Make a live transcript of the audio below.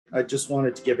I just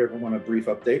wanted to give everyone a brief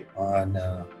update on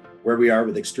where we are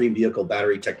with extreme vehicle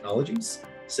battery technologies.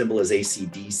 Symbol is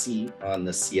ACDC on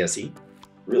the CSE.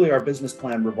 Really, our business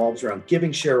plan revolves around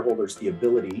giving shareholders the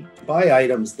ability to buy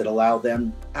items that allow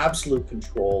them absolute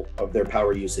control of their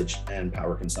power usage and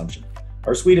power consumption.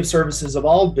 Our suite of services have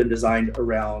all been designed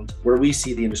around where we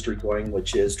see the industry going,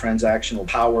 which is transactional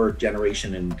power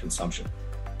generation and consumption.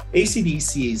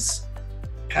 ACDC's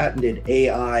patented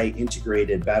AI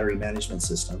integrated battery management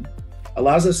system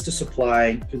allows us to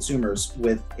supply consumers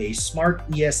with a smart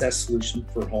ESS solution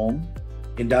for home,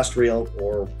 industrial,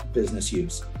 or business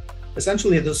use.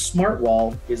 Essentially, the smart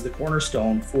wall is the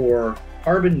cornerstone for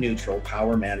carbon neutral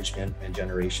power management and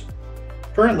generation.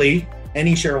 Currently,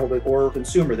 any shareholder or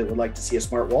consumer that would like to see a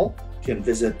smart wall can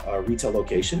visit our retail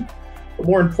location. But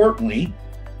more importantly,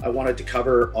 I wanted to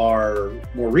cover our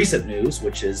more recent news,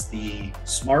 which is the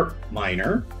Smart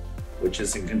Miner, which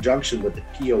is in conjunction with the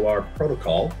POR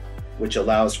protocol, which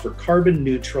allows for carbon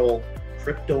neutral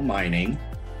crypto mining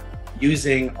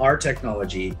using our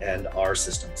technology and our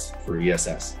systems for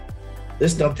ESS.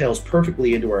 This dovetails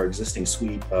perfectly into our existing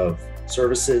suite of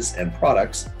services and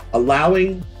products,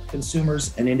 allowing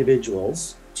consumers and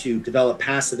individuals to develop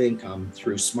passive income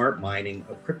through smart mining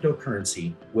of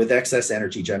cryptocurrency with excess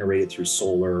energy generated through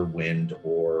solar, wind,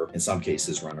 or in some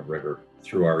cases run of river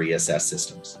through our ESS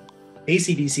systems.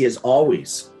 ACDC has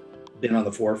always been on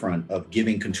the forefront of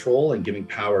giving control and giving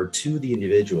power to the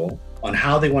individual on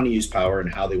how they want to use power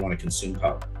and how they want to consume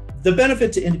power. The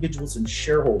benefit to individuals and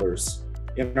shareholders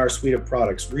in our suite of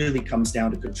products really comes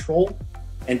down to control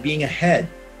and being ahead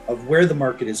of where the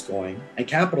market is going and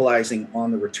capitalizing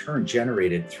on the return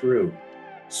generated through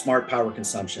smart power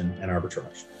consumption and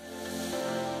arbitrage.